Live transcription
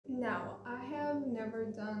Now, I have never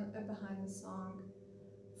done a behind the song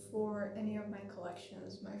for any of my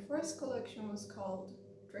collections. My first collection was called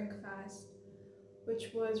Drink Fast,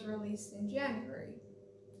 which was released in January.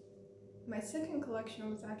 My second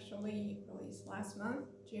collection was actually released last month,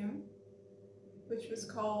 June, which was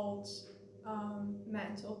called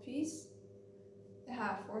Mantelpiece. It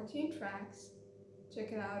had 14 tracks.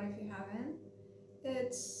 Check it out if you haven't.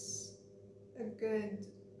 It's a good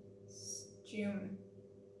June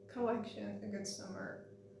collection, a good summer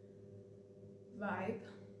vibe,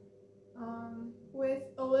 with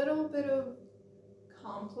a little bit of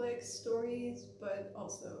complex stories, but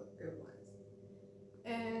also good ones.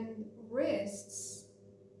 And Wrists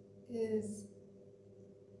is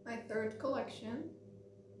my third collection,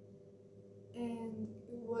 and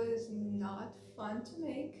it was not fun to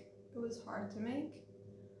make. It was hard to make,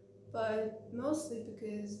 but mostly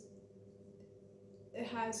because it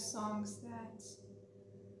has songs that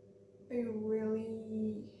I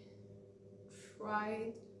really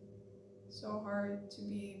tried so hard to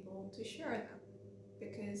be able to share them,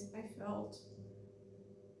 because I felt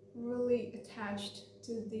really attached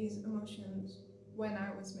to these emotions when I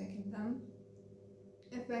was making them.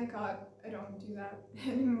 And thank God I don't do that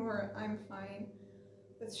anymore. I'm fine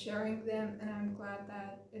with sharing them, and I'm glad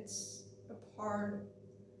that it's a part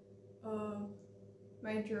of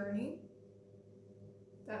my journey.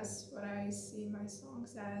 That's what I see my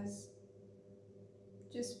songs as,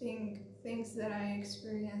 just being things that I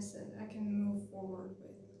experience and I can move forward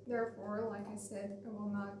with. Therefore, like I said, I will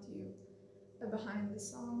not do a behind the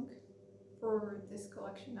song for this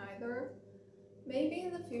collection either. Maybe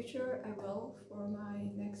in the future I will for my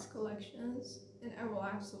next collections, and I will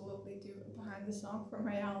absolutely do a behind the song for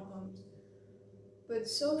my albums. But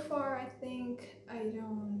so far I think I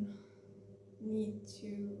don't need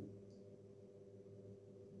to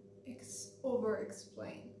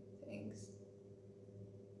over-explain things,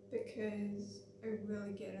 because I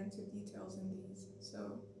really get into details in these.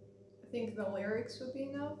 So I think the lyrics would be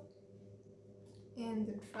enough, and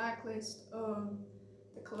the track list of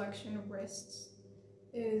the collection of Wrists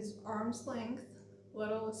is Arm's Length,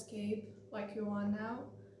 Little Escape, Like You Want Now,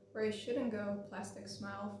 Where You Shouldn't Go, Plastic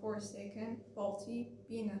Smile, Forsaken, Faulty,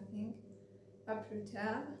 Be Nothing, Up to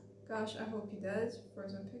Tab, Gosh I Hope He Does,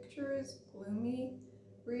 Frozen Pictures, Gloomy,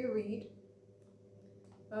 Reread,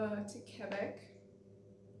 To Quebec,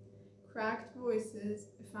 Cracked Voices,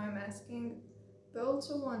 If I'm Asking, Build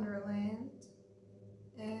to Wonderland,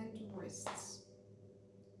 and Wrists.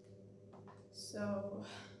 So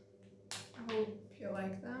I hope you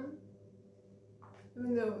like them,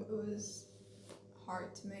 even though it was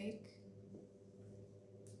hard to make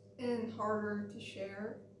and harder to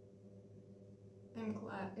share. I'm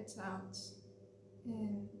glad it's out,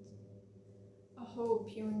 and I hope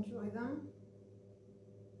you enjoy them,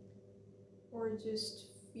 or just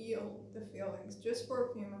feel the feelings just for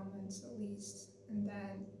a few moments at least, and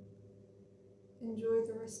then enjoy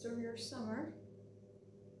the rest of your summer,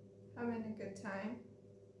 having a good time,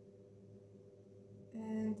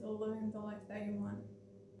 and living the life that you want.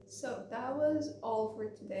 So that was all for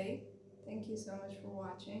today. Thank you so much for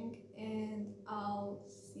watching, and I'll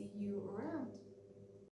see you around.